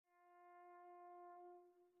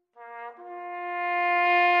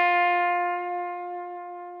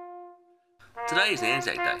Today is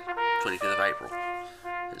Anzac Day, 25th of April.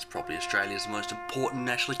 It's probably Australia's most important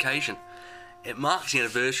national occasion. It marks the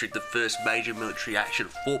anniversary of the first major military action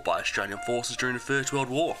fought by Australian forces during the First World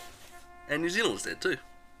War. And New Zealand was there too.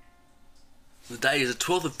 The day is the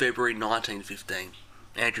 12th of February 1915.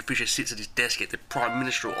 Andrew Fisher sits at his desk at the Prime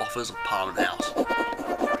Ministerial Office of Parliament House.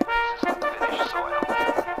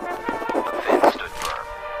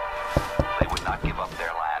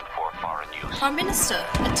 Prime Minister,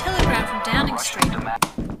 a telegram from Downing Street.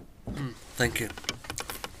 Thank you.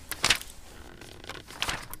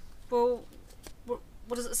 Well, what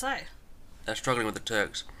does it say? They're struggling with the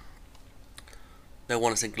Turks. They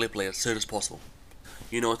want us in Gallipoli as soon as possible.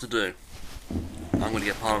 You know what to do. I'm going to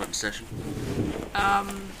get Parliament in session.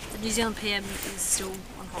 The New Zealand PM is still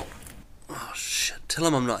on hold. Oh shit, tell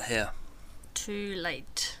him I'm not here. Too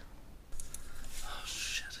late. Oh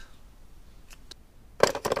shit.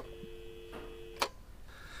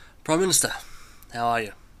 Prime Minister, how are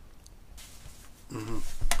you?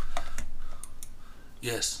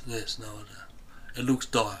 Yes, no, it looks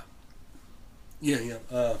dire. Yeah,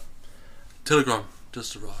 telegram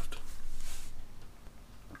just arrived.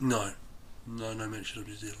 No mention of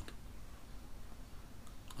New Zealand.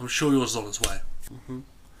 I'm sure yours is on its way.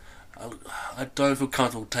 I don't feel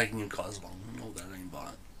comfortable taking you guys along, not going to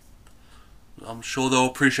invite. I'm sure they'll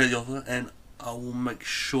appreciate the offer, and I will make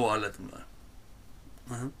sure I let them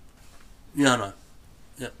know. Yeah, I know.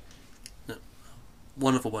 Yep.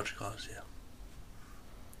 Wonderful bunch of guys, yeah.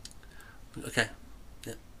 Okay.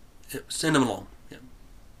 Yep. Send them along.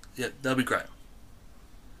 Yep. That'll be great.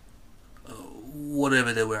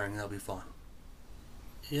 Whatever they're wearing, they'll be fine.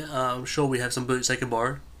 Yeah, I'm sure we have some boots they can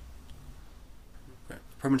borrow. Great.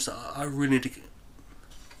 Prime Minister, I really need to...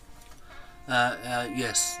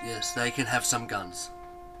 Yes, they can have some guns.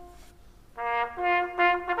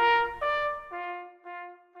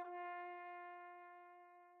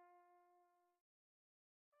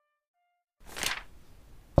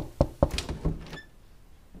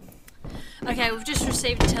 Okay, we've just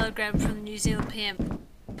received a telegram from the New Zealand PM.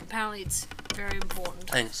 Apparently it's very important.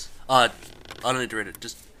 Thanks. I don't need to read it.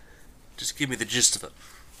 Just give me the gist of it.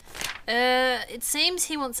 It seems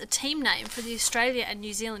he wants a team name for the Australia and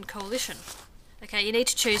New Zealand coalition. Okay, you need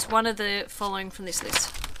to choose one of the following from this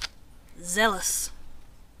list. Zealous.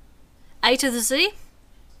 A to the Z.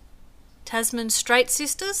 Tasman Strait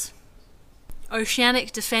Sisters.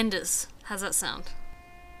 Oceanic Defenders. How's that sound?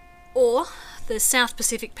 Or the South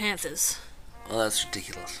Pacific Panthers. Well, that's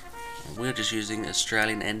ridiculous. We're just using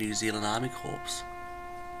Australian and New Zealand Army Corps.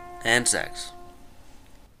 Anzacs.